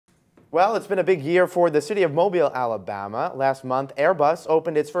Well, it's been a big year for the city of Mobile, Alabama. Last month, Airbus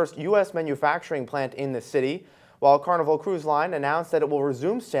opened its first U.S. manufacturing plant in the city, while Carnival Cruise Line announced that it will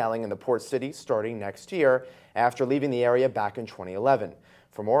resume sailing in the port city starting next year after leaving the area back in 2011.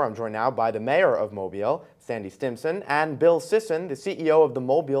 For more, I'm joined now by the mayor of Mobile, Mayor Stimpson, and Bill Sisson, the CEO of the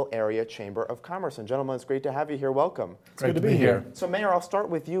Mobile Area Chamber of Commerce. And gentlemen, it's great to have you here. Welcome. It's great to be here. So Mayor, I'll start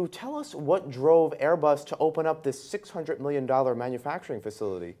with you. Tell us what drove Airbus to open up this $600 million manufacturing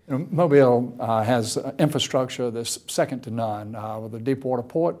facility. Mobile has infrastructure that's second to none, with a deep water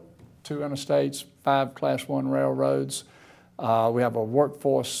port, 2 interstates, 5 Class 1 railroads. We have a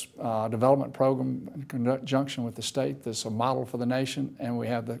workforce development program in conjunction with the state that's a model for the nation, and we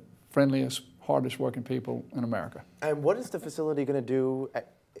have the friendliest, hardest working people in America. And what is the facility going to do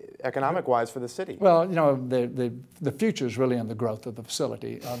economic-wise for the city? Well, you know, the future is really in the growth of the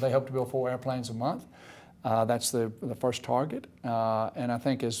facility. They hope to build 4 airplanes a month. That's the first target, and I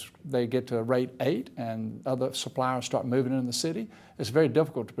think as they get to rate 8 and other suppliers start moving into the city, it's very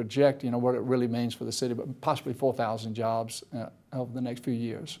difficult to project, you know, what it really means for the city, but possibly 4,000 jobs over the next few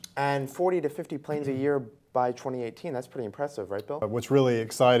years. And 40 to 50 planes a year by 2018, that's pretty impressive, right, Bill? What's really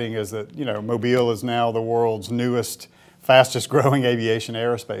exciting is that, you know, Mobile is now the world's newest, fastest growing aviation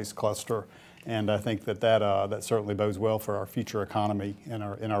aerospace cluster, and I think that certainly bodes well for our future economy in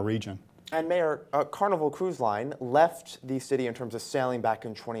our region. And Mayor, Carnival Cruise Line left the city in terms of sailing back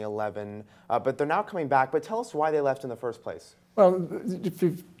in 2011, but they're now coming back. But tell us why they left in the first place. Well, if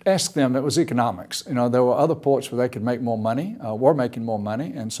you ask them, it was economics. You know, there were other ports where they could make more money, were making more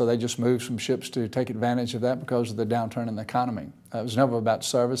money, and so they just moved some ships to take advantage of that because of the downturn in the economy. It was never about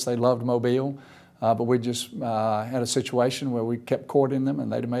service. They loved Mobile, but we just had a situation where we kept courting them,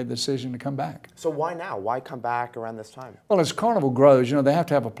 and they made the decision to come back. So why now? Why come back around this time? Well, as Carnival grows, you know, they have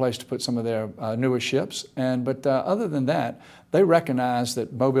to have a place to put some of their newer ships. But other than that, they recognize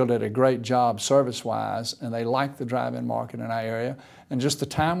that Mobile did a great job service-wise, and they like the drive-in market in our area, and just the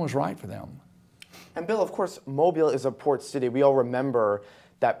time was right for them. And Bill, of course, Mobile is a port city. We all remember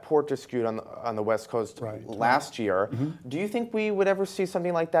that port dispute on the West Coast last year. Do you think we would ever see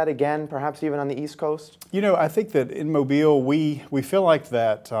something like that again, perhaps even on the East Coast? You know, I think that in Mobile, we feel like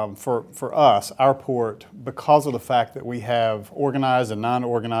that for us, our port, because of the fact that we have organized and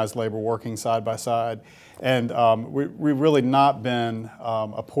non-organized labor working side by side, and we've really not been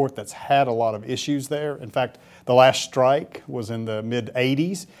a port that's had a lot of issues there. In fact, the last strike was in the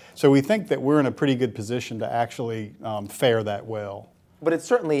mid-'80s, so we think that we're in a pretty good position to actually fare that well. But it's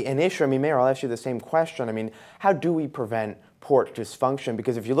certainly an issue. I mean, Mayor, I'll ask you the same question. I mean, how do we prevent port dysfunction?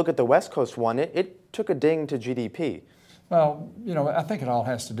 Because if you look at the West Coast one, it took a ding to GDP. Well, you know, I think it all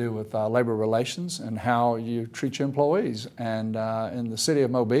has to do with labor relations and how you treat your employees. And in the city of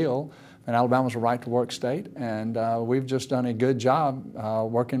Mobile, and Alabama's a right-to-work state, and we've just done a good job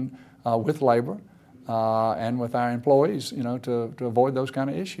working with labor and with our employees, you know, to avoid those kind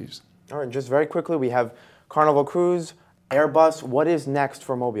of issues. All right, just very quickly, we have Carnival Cruise, Airbus. What is next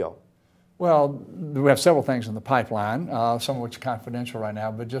for Mobile? Well, we have several things in the pipeline, some of which are confidential right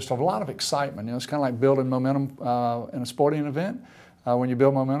now, but just a lot of excitement. You know, it's kind of like building momentum in a sporting event. When you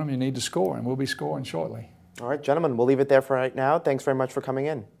build momentum, you need to score, and we'll be scoring shortly. All right, gentlemen, we'll leave it there for right now. Thanks very much for coming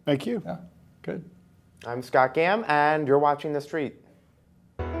in. Thank you. Yeah, good. I'm Scott Gamm, and you're watching The Street.